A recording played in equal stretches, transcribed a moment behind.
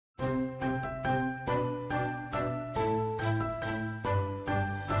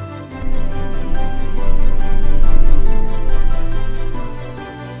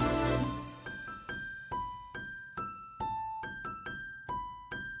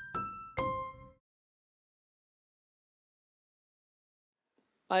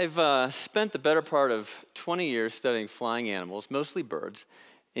I've spent the better part of 20 years studying flying animals, mostly birds,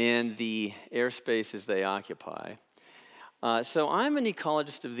 and the airspaces they occupy. So I'm an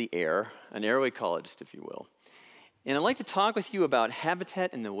ecologist of the air, an aeroecologist, if you will. And I'd like to talk with you about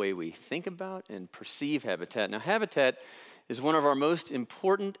habitat and the way we think about and perceive habitat. Now, habitat is one of our most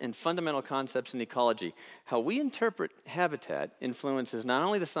important and fundamental concepts in ecology. How we interpret habitat influences not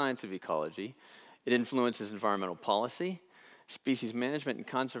only the science of ecology, it influences environmental policy, species management and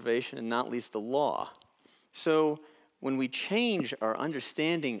conservation, and not least the law. So when we change our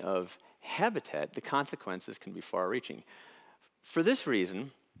understanding of habitat, the consequences can be far-reaching. For this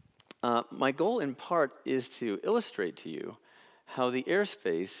reason, my goal in part is to illustrate to you how the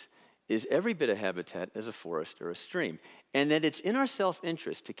airspace is every bit a habitat as a forest or a stream, and that it's in our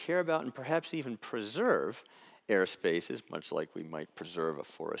self-interest to care about and perhaps even preserve airspaces, much like we might preserve a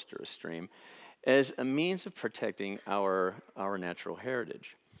forest or a stream, as a means of protecting our natural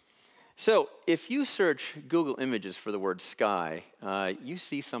heritage. So if you search Google Images for the word sky, you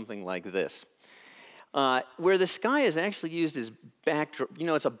see something like this, where the sky is actually used as backdrop. You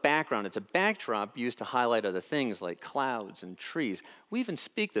know, it's a background, it's a backdrop used to highlight other things like clouds and trees. We even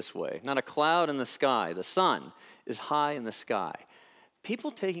speak this way, not a cloud in the sky, the sun is high in the sky.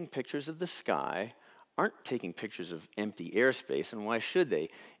 People taking pictures of the sky aren't taking pictures of empty airspace, and why should they?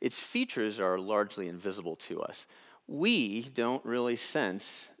 Its features are largely invisible to us. We don't really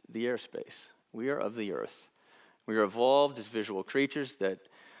sense the airspace. We are of the earth. We are evolved as visual creatures that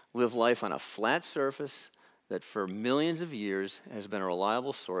live life on a flat surface that for millions of years has been a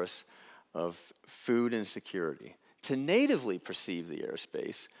reliable source of food and security. To natively perceive the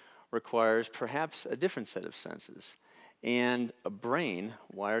airspace requires perhaps a different set of senses and a brain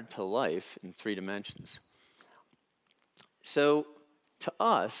wired to life in 3 dimensions. So to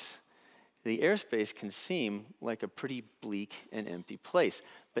us, the airspace can seem like a pretty bleak and empty place,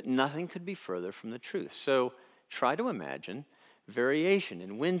 but nothing could be further from the truth. So try to imagine variation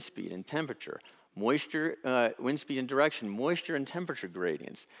in wind speed and temperature, moisture, wind speed and direction, moisture and temperature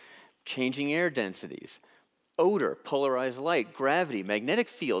gradients, changing air densities, odor, polarized light, gravity, magnetic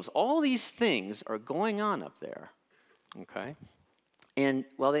fields. All these things are going on up there. Okay? And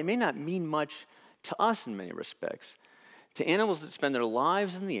while they may not mean much to us in many respects, to animals that spend their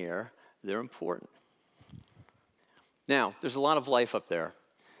lives in the air, they're important. Now, there's a lot of life up there.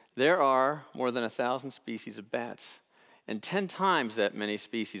 There are more than 1,000 species of bats, and 10 times that many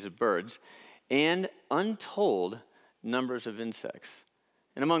species of birds, and untold numbers of insects.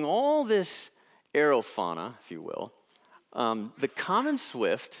 And among all this aerofauna, if you will, the common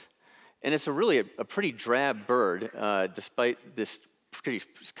swift, and it's really a pretty drab bird, despite this pretty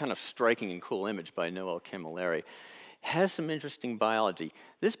kind of striking and cool image by Noel Camilleri, has some interesting biology.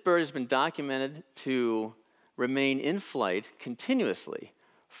 This bird has been documented to remain in flight continuously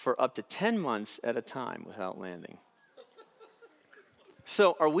for up to 10 months at a time without landing.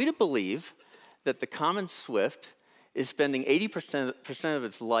 So are we to believe that the common swift is spending 80% of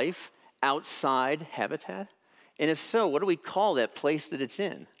its life outside habitat? And if so, what do we call that place that it's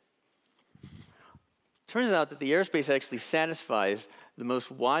in? Turns out that the airspace actually satisfies the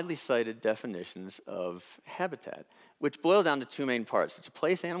most widely cited definitions of habitat, which boil down to 2 main parts. It's a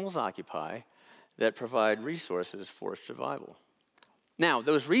place animals occupy that provide resources for survival. Now,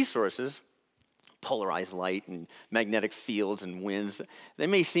 those resources, polarized light and magnetic fields and winds, they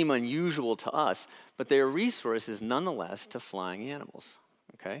may seem unusual to us, but they are resources nonetheless to flying animals,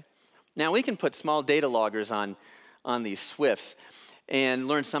 okay? Now, we can put small data loggers on these swifts and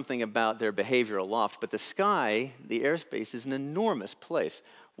learn something about their behavior aloft, but the sky, the airspace, is an enormous place.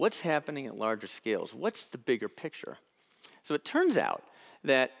 What's happening at larger scales? What's the bigger picture? So it turns out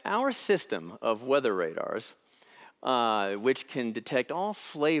that our system of weather radars, which can detect all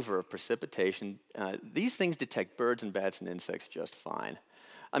flavor of precipitation, these things detect birds and bats and insects just fine.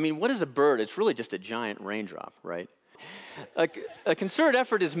 I mean, what is a bird? It's really just a giant raindrop, right? A concerted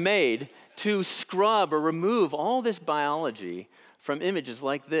effort is made to scrub or remove all this biology from images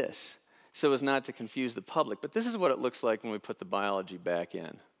like this so as not to confuse the public. But this is what it looks like when we put the biology back in,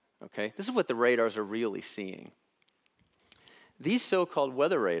 okay? This is what the radars are really seeing. These so-called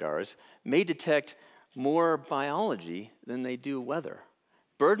weather radars may detect more biology than they do weather.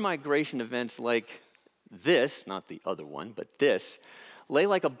 Bird migration events like this, not the other one, but this, lay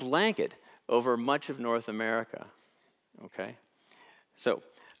like a blanket over much of North America, okay? So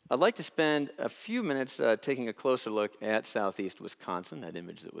I'd like to spend a few minutes taking a closer look at southeast Wisconsin, that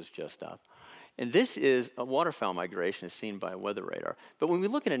image that was just up. And this is a waterfowl migration as seen by a weather radar. But when we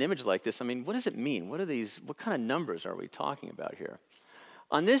look at an image like this, I mean, what does it mean? What kind of numbers are we talking about here?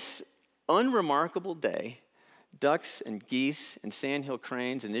 On this unremarkable day, ducks and geese and sandhill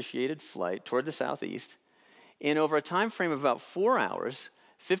cranes initiated flight toward the southeast. And over a time frame of about 4 hours,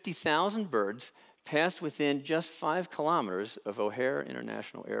 50,000 birds passed within just 5 kilometers of O'Hare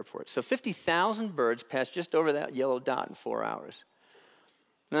International Airport. So 50,000 birds passed just over that yellow dot in 4 hours.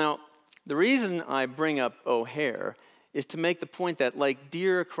 Now, the reason I bring up O'Hare is to make the point that, like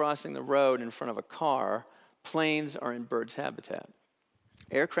deer crossing the road in front of a car, planes are in birds' habitat.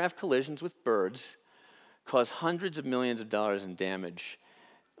 Aircraft collisions with birds cause hundreds of millions of dollars in damage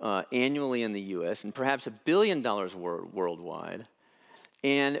annually in the US, and perhaps $1 billion worldwide,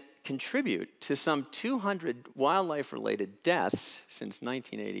 and contribute to some 200 wildlife-related deaths since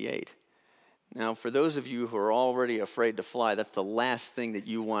 1988. Now, for those of you who are already afraid to fly, that's the last thing that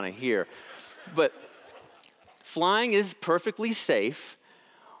you want to hear. But flying is perfectly safe,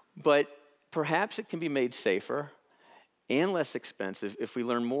 but perhaps it can be made safer and less expensive if we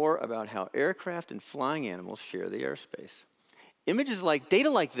learn more about how aircraft and flying animals share the airspace. Data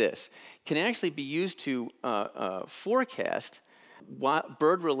like this can actually be used to forecast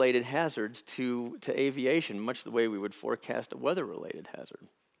bird-related hazards to aviation, much the way we would forecast a weather-related hazard.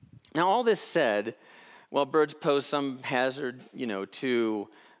 Now, all this said, while birds pose some hazard, to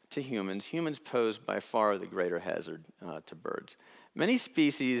humans, humans pose by far the greater hazard to birds. Many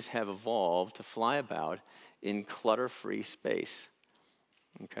species have evolved to fly about in clutter-free space,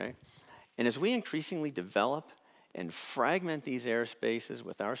 okay? And as we increasingly develop and fragment these airspaces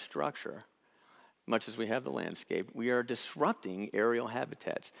with our structure, much as we have the landscape, we are disrupting aerial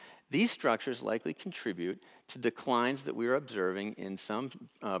habitats. These structures likely contribute to declines that we are observing in some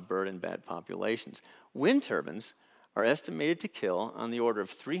bird and bat populations. Wind turbines are estimated to kill on the order of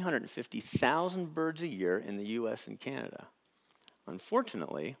 350,000 birds a year in the US and Canada.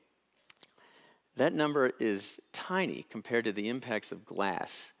 Unfortunately, that number is tiny compared to the impacts of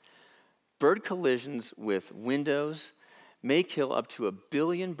glass. Bird collisions with windows may kill up to 1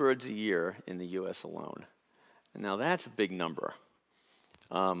 billion birds a year in the US alone. And now that's a big number.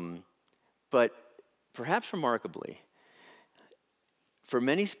 But perhaps remarkably, for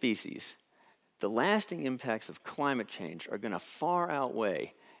many species, the lasting impacts of climate change are going to far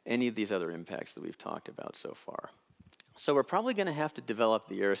outweigh any of these other impacts that we've talked about so far. So we're probably going to have to develop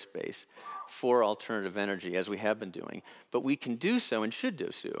the airspace for alternative energy, as we have been doing, but we can do so and should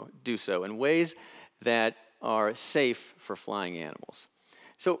do so in ways that are safe for flying animals.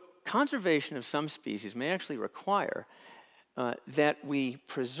 So conservation of some species may actually require that we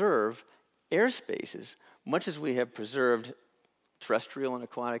preserve airspaces, much as we have preserved terrestrial and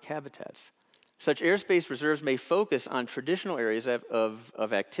aquatic habitats. Such airspace reserves may focus on traditional areas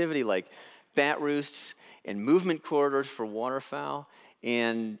of activity like bat roosts and movement corridors for waterfowl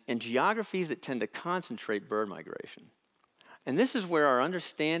and geographies that tend to concentrate bird migration. And this is where our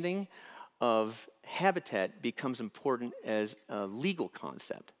understanding of habitat becomes important as a legal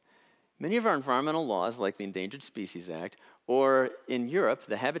concept. Many of our environmental laws, like the Endangered Species Act, or in Europe,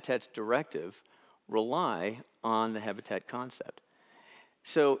 the Habitats Directive, rely on the habitat concept.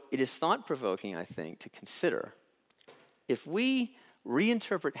 So it is thought-provoking, I think, to consider if we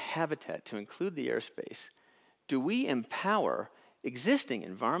reinterpret habitat to include the airspace, do we empower existing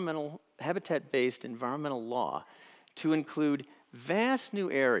habitat-based environmental law to include vast new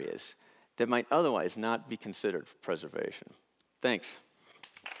areas that might otherwise not be considered for preservation? Thanks.